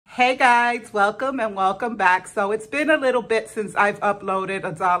Hey guys, welcome and welcome back. So it's been a little bit since I've uploaded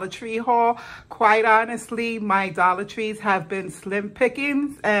a Dollar Tree haul. Quite honestly, my Dollar Trees have been slim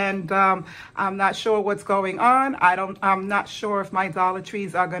pickings and I'm not sure what's going on. I'm not sure if my Dollar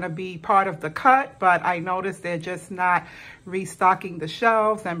Trees are going to be part of the cut, but I noticed they're just not restocking the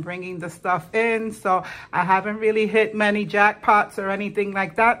shelves and bringing the stuff in. So I haven't really hit many jackpots or anything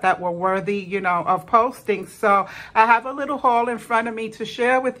like that were worthy, of posting. So I have a little haul in front of me to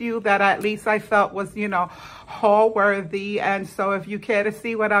share with you that at least I felt was, haul worthy. And so if you care to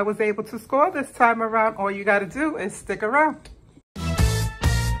see what I was able to score this time around, all you got to do is stick around.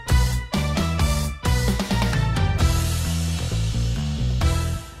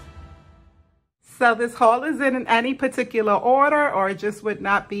 So this haul is in any particular order, or it just would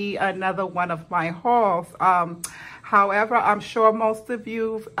not be another one of my hauls. However, I'm sure most of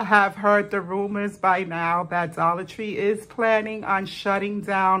you have heard the rumors by now that Dollar Tree is planning on shutting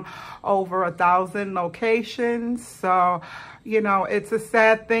down over 1,000 locations. So, it's a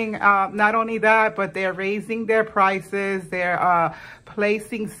sad thing. Not only that, but they're raising their prices. They're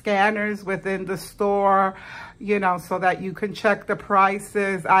placing scanners within the store, so that you can check the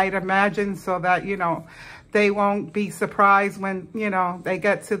prices, I'd imagine, so that, they won't be surprised when, they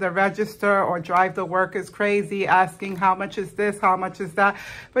get to the register or drive the workers crazy asking how much is this, how much is that.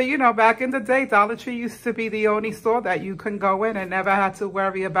 But, back in the day, Dollar Tree used to be the only store that you can go in and never had to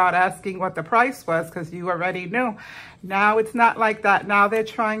worry about asking what the price was because you already knew. Now it's not like that. Now they're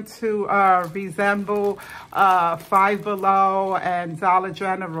trying to resemble Five Below and Dollar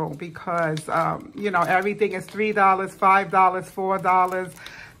General because, everything is $3, $5, $4.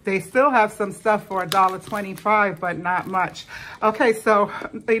 They still have some stuff for $1.25, but not much. Okay, so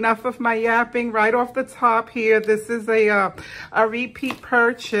enough of my yapping. Right off the top here, this is a repeat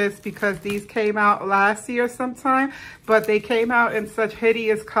purchase because these came out last year sometime, but they came out in such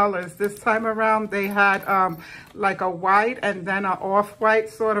hideous colors. This time around, they had like a white and then an off-white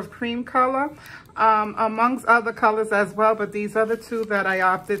sort of cream color. Amongst other colors as well, but these are the two that I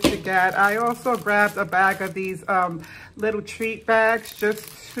opted to get. I also grabbed a bag of these little treat bags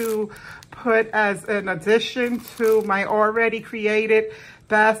just to put as an addition to my already created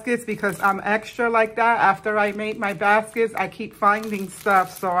baskets because I'm extra like that. After I made my baskets, I keep finding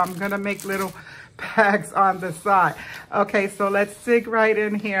stuff, so I'm gonna make little bags on the side. Okay, so let's dig right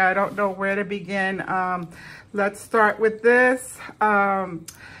in here. I don't know where to begin. Let's start with this.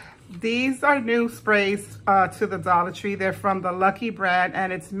 These are new sprays to the Dollar Tree. They're from the Lucky brand,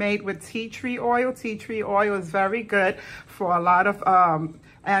 and it's made with tea tree oil. Tea tree oil is very good for a lot of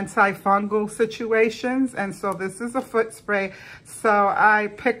antifungal situations, and so this is a foot spray. So I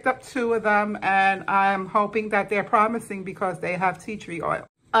picked up 2 of them, and I'm hoping that they're promising because they have tea tree oil.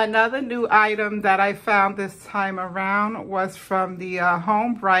 Another new item that I found this time around was from the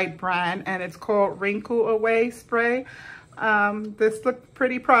Home Bright brand, and it's called Wrinkle Away Spray. This looked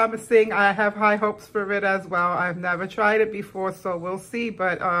pretty promising. I have high hopes for it as well. I've never tried it before, so we'll see.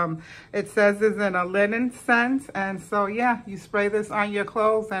 But it says it's in a linen scent. And so, yeah, you spray this on your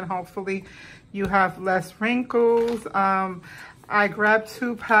clothes and hopefully you have less wrinkles. I grabbed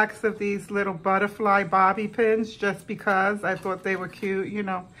 2 packs of these little butterfly bobby pins just because I thought they were cute,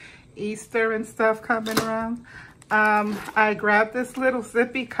 Easter and stuff coming around. I grabbed this little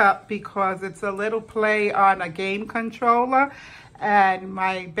zippy cup because it's a little play on a game controller, and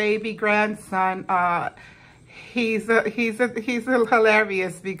my baby grandson, he's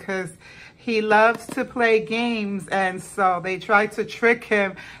hilarious because he loves to play games, and so they try to trick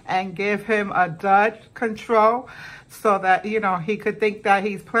him and give him a dud control so that, he could think that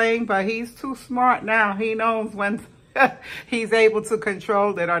he's playing, but he's too smart now. He knows when he's able to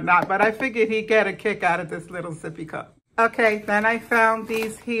control it or not, but I figured he'd get a kick out of this little sippy cup. Okay, then I found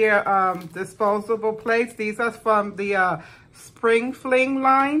these here disposable plates. These are from the Spring Fling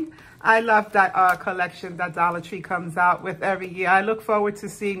line. I love that collection that Dollar Tree comes out with every year. I look forward to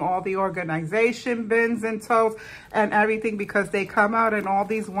seeing all the organization bins and totes and everything because they come out in all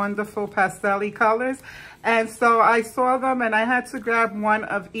these wonderful pastel-y colors. And so I saw them and I had to grab one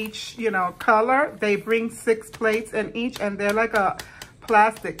of each, color. They bring 6 plates in each, and they're like a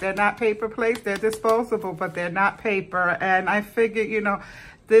plastic. They're not paper plates. They're disposable, but they're not paper. And I figured,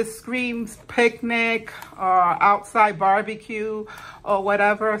 this screams picnic or outside barbecue or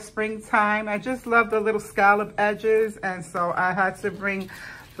whatever, springtime. I just love the little scallop edges, and so I had to bring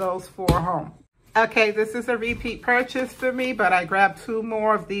those 4 home. Okay, this is a repeat purchase for me, but I grabbed 2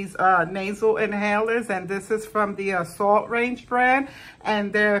 more of these nasal inhalers, and this is from the Salt Range brand,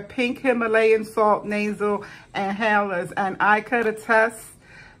 and they're pink Himalayan salt nasal inhalers, and I could attest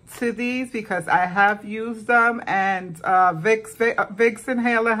to these because I have used them, and Vicks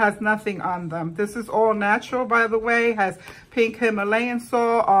inhaler has nothing on them. This is all natural, by the way, has pink Himalayan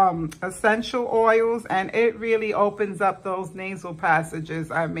salt, essential oils, and it really opens up those nasal passages.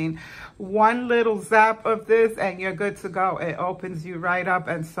 I mean, one little zap of this and you're good to go. It opens you right up,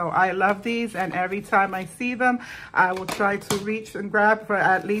 and so I love these, and every time I see them, I will try to reach and grab for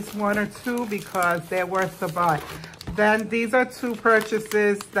at least one or two because they're worth the buy. Then these are two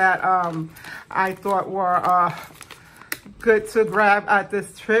purchases that I thought were good to grab at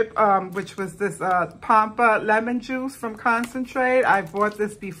this trip, which was this Pampa lemon juice from Concentrate. I bought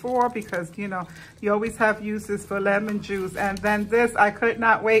this before because, you know, you always have uses for lemon juice. And then this, I could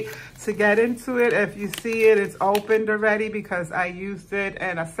not wait to get into it. If you see it, it's opened already because I used it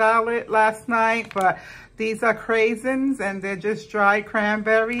in a salad last night. But these are craisins, and they're just dried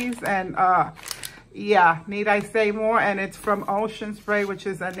cranberries, and yeah, need I say more? And it's from Ocean Spray, which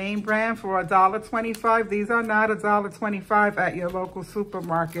is a name brand, for $1.25. These are not $1.25 at your local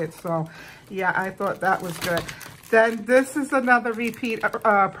supermarket. So yeah, I thought that was good. Then this is another repeat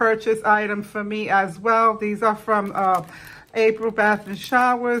purchase item for me as well. These are from April Bath and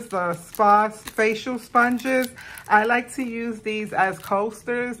Showers, the spa facial sponges. I like to use these as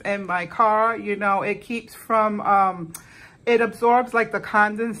coasters in my car. You know, it keeps from it absorbs like the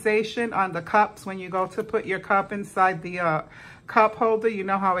condensation on the cups when you go to put your cup inside the cup holder. You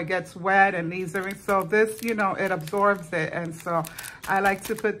know how it gets wet and these are, so this, you know, it absorbs it. And so I like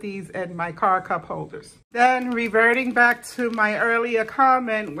to put these in my car cup holders. Then reverting back to my earlier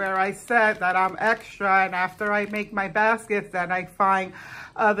comment where I said that I'm extra, and after I make my baskets, then I find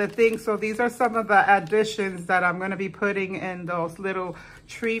other things. So these are some of the additions that I'm going to be putting in those little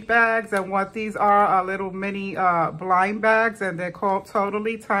treat bags. And what these are little mini blind bags, and they're called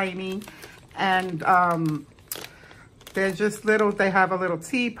Totally Tiny. And they're just little, they have a little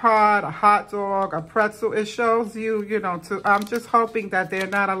teapot, a hot dog, a pretzel. It shows you, you know, I'm just hoping that there are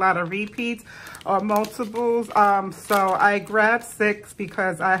not a lot of repeats or multiples. So I grabbed 6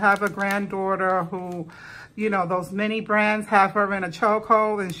 because I have a granddaughter who, you know, those mini brands have her in a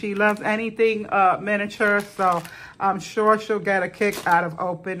chokehold, and she loves anything miniature. So I'm sure she'll get a kick out of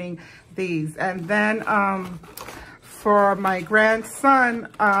opening these. And then for my grandson,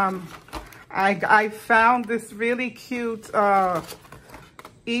 I found this really cute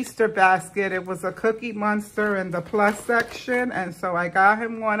Easter basket. It was a Cookie Monster in the plus section, and so I got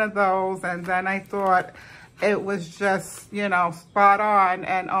him one of those. And then I thought it was just, you know, spot on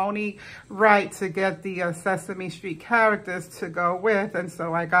and only right to get the Sesame Street characters to go with. And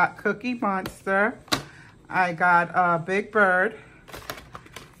so I got Cookie Monster, I got Big Bird,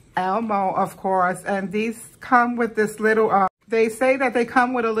 Elmo, of course, and these come with this little they say that they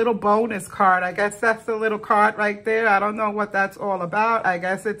come with a little bonus card. I guess that's the little card right there. I don't know what that's all about. I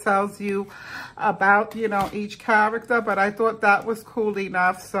guess it tells you about, you know, each character, but I thought that was cool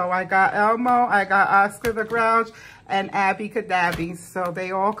enough. So I got Elmo, I got Oscar the Grouch, and Abby Cadabby. So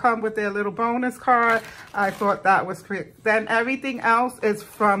they all come with their little bonus card. I thought that was great. Then everything else is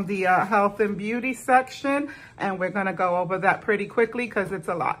from the health and beauty section, and we're gonna go over that pretty quickly because it's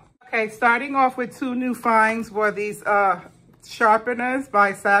a lot. Okay, starting off with 2 new finds were these sharpeners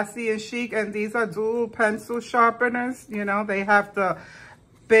by Sassy and Chic, and these are dual pencil sharpeners. You know, they have the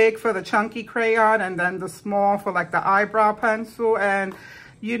big for the chunky crayon and then the small for like the eyebrow pencil, and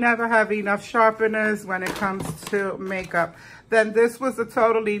you never have enough sharpeners when it comes to makeup. Then this was a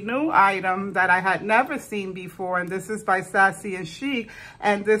totally new item that I had never seen before, and this is by Sassy and Chic,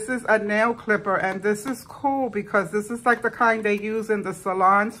 and this is a nail clipper. And this is cool because this is like the kind they use in the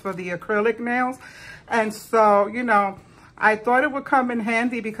salons for the acrylic nails. And so, you know, I thought it would come in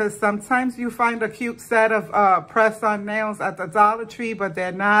handy because sometimes you find a cute set of press-on nails at the Dollar Tree, but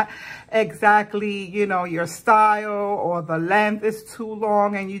they're not exactly, you know, your style, or the length is too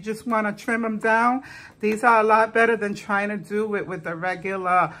long and you just want to trim them down. These are a lot better than trying to do it with the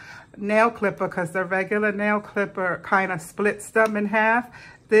regular nail clipper, because the regular nail clipper kind of splits them in half.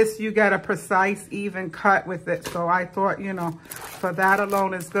 This, you get a precise, even cut with it. So I thought, you know, for that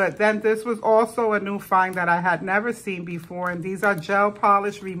alone is good. Then this was also a new find that I had never seen before. And these are gel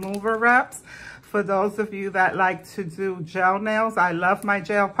polish remover wraps. For those of you that like to do gel nails, I love my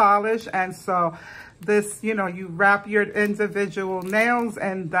gel polish. And so this, you know, you wrap your individual nails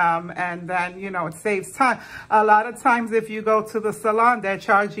in them, and then, you know, it saves time. A lot of times if you go to the salon, they're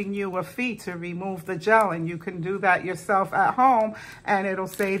charging you a fee to remove the gel, and you can do that yourself at home and it'll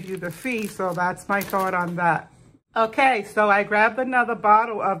save you the fee. So that's my thought on that. Okay, so I grabbed another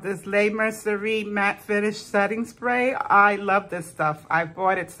bottle of this Le Mercerie Matte Finish Setting Spray. I love this stuff. I've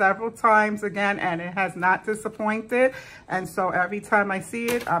bought it several times again, and it has not disappointed. And so every time I see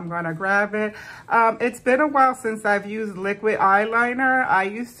it, I'm going to grab it. It's been a while since I've used liquid eyeliner. I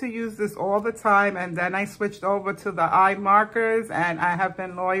used to use this all the time, and then I switched over to the eye markers, and I have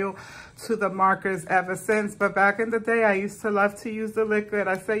been loyal to the markers ever since. But back in the day, I used to love to use the liquid.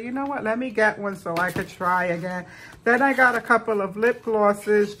 I said, you know what, let me get one so I could try again. Then I got a couple of lip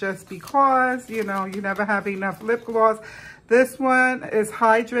glosses just because, you know, you never have enough lip gloss. This one is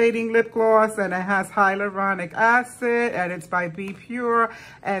hydrating lip gloss, and it has hyaluronic acid, and it's by Be Pure.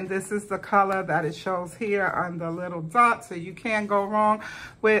 And this is the color that it shows here on the little dot. So you can't go wrong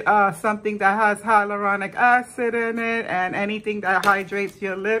with something that has hyaluronic acid in it, and anything that hydrates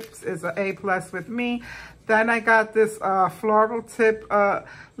your lips is an A+ with me. Then I got this floral tip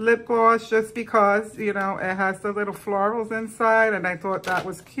lip gloss just because, you know, it has the little florals inside, and I thought that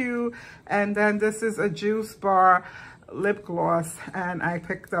was cute. And then this is a Juice Bar lip gloss, and I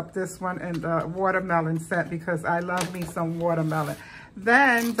picked up this one in the watermelon set because I love me some watermelon.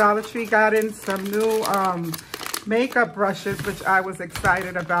 Then Dollar Tree got in some new makeup brushes, which I was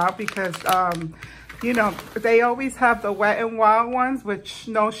excited about because you know, they always have the Wet n Wild ones, which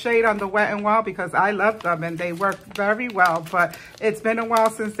no shade on the Wet n Wild because I love them and they work very well. But it's been a while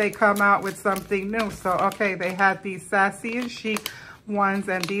since they come out with something new. So, okay, they had these Sassy and Chic ones,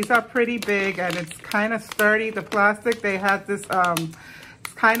 and these are pretty big, and it's kind of sturdy, the plastic. They had this,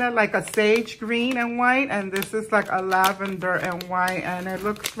 it's kind of like a sage green and white, and this is like a lavender and white, and it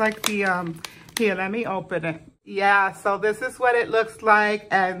looks like the, here, let me open it. Yeah, so this is what it looks like,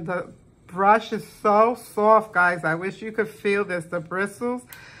 and the brush is so soft, guys. I wish you could feel this, the bristles.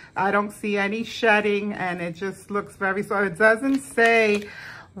 I don't see any shedding, and it just looks very soft. It doesn't say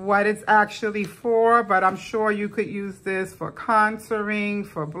what it's actually for, but I'm sure you could use this for contouring,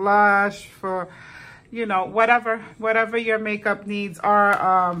 for blush, for, you know, whatever your makeup needs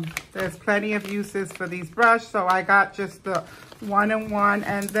are. There's plenty of uses for these brushes. So I got just the 1-in-1,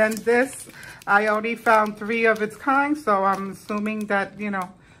 and then this, I only found 3 of its kind, so I'm assuming that, you know,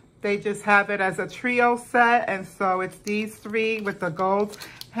 they just have it as a trio set. And so it's these 3 with the gold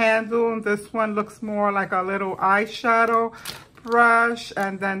handle. This one looks more like a little eyeshadow brush,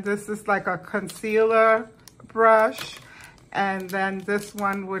 and then this is like a concealer brush, and then this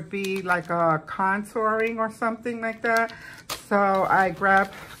one would be like a contouring or something like that. So I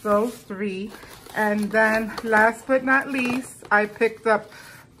grabbed those 3, and then last but not least, I picked up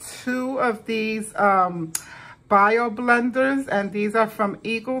 2 of these bio blenders, and these are from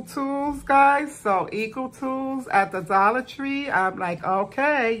Eagle Tools, guys. So Eagle Tools at the Dollar Tree. I'm like,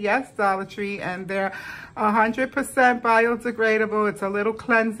 okay, yes, Dollar Tree, and they're 100% biodegradable. It's a little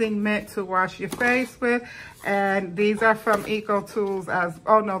cleansing mitt to wash your face with, and these are from Eagle Tools as,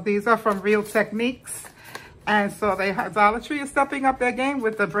 oh no, these are from Real Techniques. And so they have, Dollar Tree is stepping up their game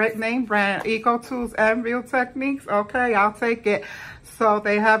with the name brand Eco Tools and Real Techniques. Okay, I'll take it. So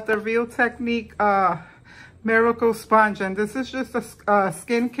they have the Real Technique Miracle Sponge, and this is just a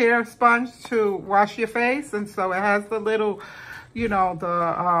skincare sponge to wash your face. And so it has the little, you know,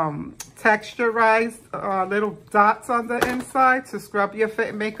 the texturized little dots on the inside to scrub your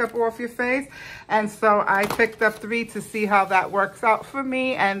makeup off your face. And so I picked up 3 to see how that works out for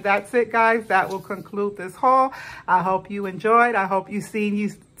me. And that's it, guys. That will conclude this haul. I hope you enjoyed. I hope you've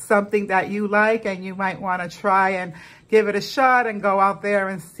seen something that you like and you might want to try and give it a shot and go out there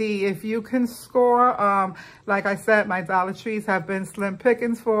and see if you can score. Like I said, my Dollar Trees have been slim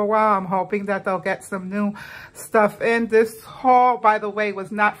pickings for a while. I'm hoping that they'll get some new stuff in. This haul, by the way,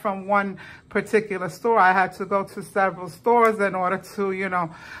 was not from one particular store. I had to go to several stores in order to, you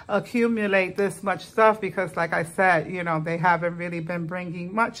know, accumulate this much stuff because, like I said, you know, they haven't really been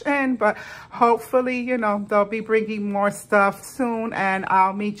bringing much in, but hopefully, you know, they'll be bringing more stuff soon, and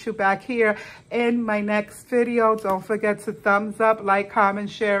I'll meet you back here in my next video. Don't forget to thumbs up, like, comment,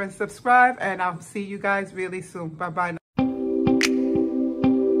 share, and subscribe, and I'll see you guys really soon. Bye-bye.